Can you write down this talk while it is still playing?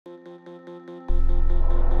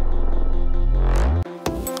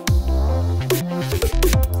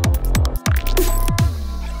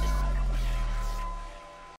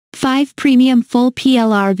5 Premium Full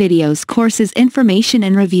PLR Videos Courses Information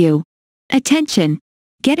and Review. Attention!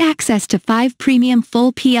 Get access to 5 Premium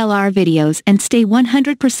Full PLR videos and stay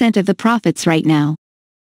 100% of the profits right now.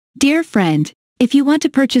 Dear friend, if you want to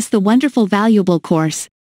purchase the wonderful valuable course,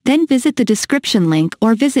 then visit the description link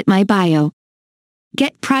or visit my bio.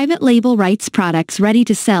 Get private label rights products ready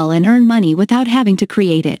to sell and earn money without having to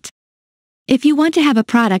create it. If you want to have a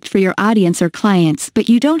product for your audience or clients but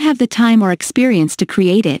you don't have the time or experience to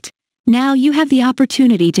create it, now you have the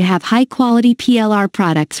opportunity to have high-quality PLR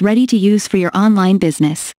products ready to use for your online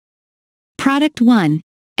business. Product 1.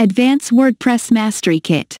 Advanced WordPress Mastery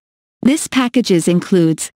Kit. This package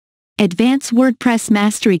includes Advanced WordPress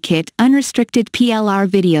Mastery Kit Unrestricted PLR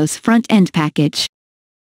Videos Front-End Package.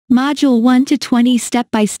 Module 1 to 20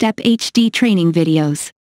 Step-by-Step HD Training Videos.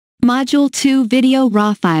 Module 2 Video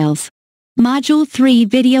Raw Files. Module 3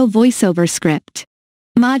 Video Voiceover Script.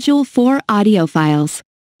 Module 4 Audio Files.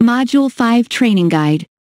 Module 5 Training Guide.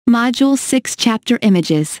 Module 6 Chapter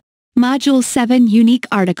Images. Module 7 Unique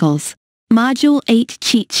Articles. Module 8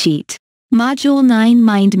 Cheat Sheet. Module 9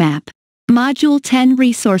 Mind Map. Module 10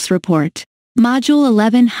 Resource Report. Module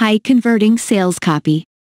 11 High Converting Sales Copy.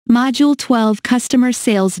 Module 12 Customer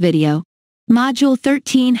Sales Video. Module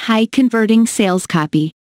 13 High Converting Sales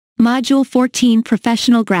Copy. Module 14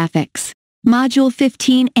 Professional Graphics. Module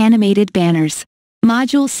 15 Animated Banners.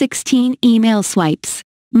 Module 16 Email Swipes.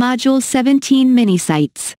 Module 17 Mini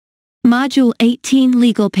Sites. Module 18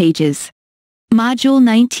 Legal Pages. Module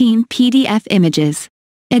 19 PDF Images.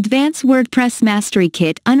 Advanced WordPress Mastery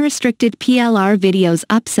Kit Unrestricted PLR Videos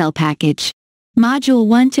Upsell Package. Module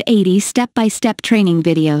 1 to 80 Step-by-Step Training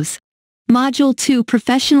Videos. Module 2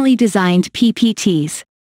 Professionally Designed PPTs.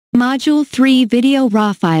 Module 3 Video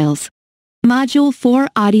Raw Files. Module 4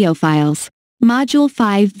 Audio Files. Module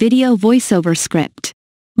 5 Video Voiceover Script.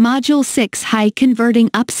 Module 6 High Converting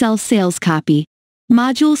Upsell Sales Copy.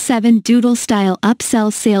 Module 7 Doodle Style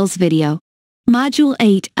Upsell Sales Video. Module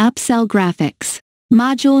 8 Upsell Graphics.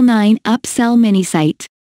 Module 9 Upsell Mini Site.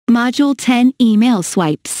 Module 10 Email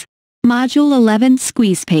Swipes. Module 11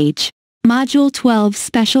 Squeeze Page. Module 12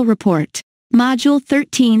 Special Report. Module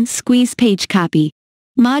 13 Squeeze Page Copy.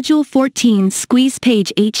 Module 14 Squeeze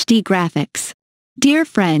Page HD Graphics. Dear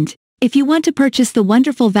friend, if you want to purchase the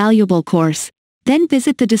wonderful valuable course, then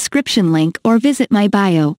visit the description link or visit my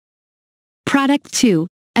bio. Product 2.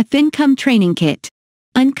 A FinCom Training Kit.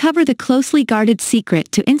 Uncover the closely guarded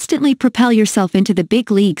secret to instantly propel yourself into the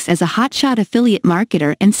big leagues as a hotshot affiliate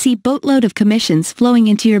marketer and see boatload of commissions flowing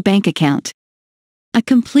into your bank account. A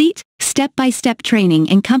complete, step-by-step training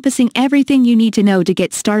encompassing everything you need to know to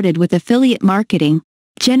get started with affiliate marketing,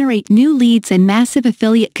 generate new leads and massive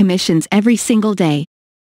affiliate commissions every single day.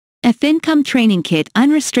 A FinCom Training Kit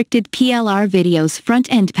Unrestricted PLR Videos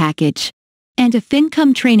Front-End Package. And a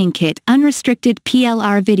FinCom Training Kit Unrestricted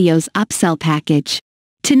PLR Videos Upsell Package.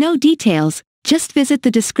 To know details, just visit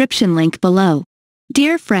the description link below.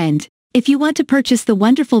 Dear friend, if you want to purchase the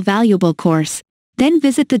wonderful valuable course, then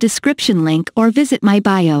visit the description link or visit my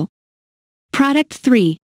bio. Product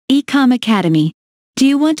 3. E-Com Academy. Do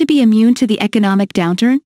you want to be immune to the economic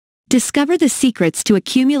downturn? Discover the secrets to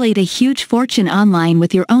accumulate a huge fortune online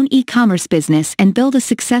with your own e-commerce business and build a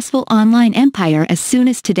successful online empire as soon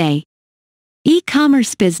as today.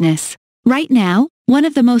 E-commerce business. Right now, one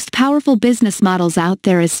of the most powerful business models out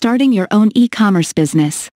there is starting your own e-commerce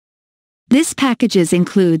business. This package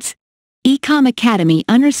includes E-Com Academy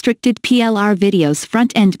Unrestricted PLR Videos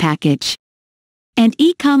Front-End Package and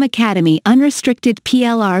E-Com Academy Unrestricted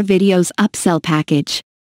PLR Videos Upsell Package.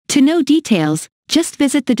 To know details, just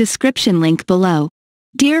visit the description link below.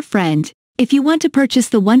 Dear friend, if you want to purchase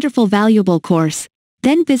the wonderful valuable course,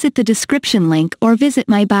 then visit the description link or visit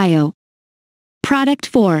my bio. Product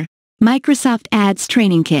 4. Microsoft Ads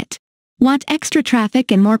Training Kit. Want extra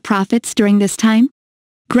traffic and more profits during this time?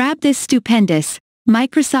 Grab this stupendous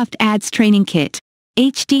Microsoft Ads Training Kit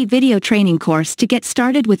HD video training course to get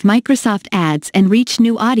started with Microsoft Ads and reach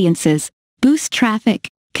new audiences, boost traffic,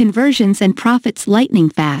 conversions and profits lightning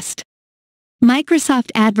fast.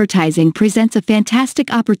 Microsoft Advertising presents a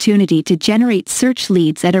fantastic opportunity to generate search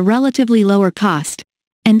leads at a relatively lower cost,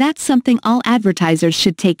 and that's something all advertisers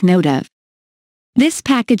should take note of. This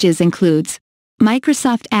package includes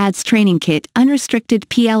Microsoft Ads Training Kit Unrestricted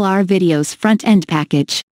PLR Videos Front-End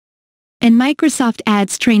Package and Microsoft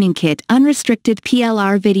Ads Training Kit Unrestricted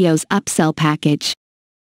PLR Videos Upsell Package.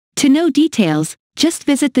 To know details, just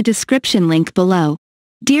visit the description link below.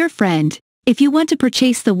 Dear friend, if you want to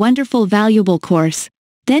purchase the wonderful valuable course,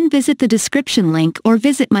 then visit the description link or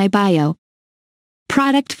visit my bio.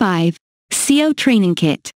 Product 5. SEO Training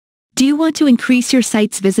Kit. Do you want to increase your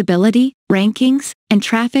site's visibility, rankings, and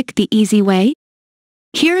traffic the easy way?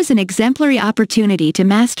 Here is an exemplary opportunity to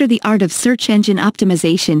master the art of search engine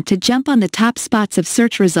optimization to jump on the top spots of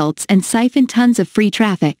search results and siphon tons of free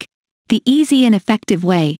traffic. The easy and effective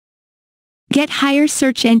way. Get higher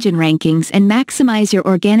search engine rankings and maximize your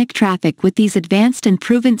organic traffic with these advanced and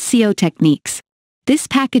proven SEO techniques. This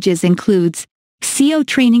package includes SEO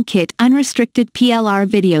Training Kit Unrestricted PLR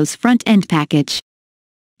Videos Front-End Package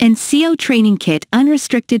and SEO Training Kit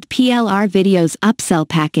Unrestricted PLR Videos Upsell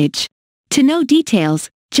Package. To know details,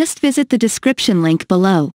 just visit the description link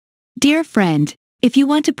below. Dear friend, if you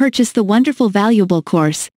want to purchase the wonderful valuable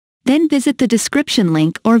course, then visit the description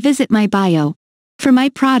link or visit my bio. For my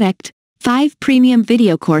product, 5 premium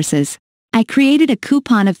video courses, I created a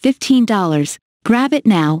coupon of $15. Grab it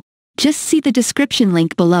now. Just see the description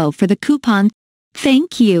link below for the coupon.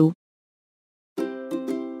 Thank you.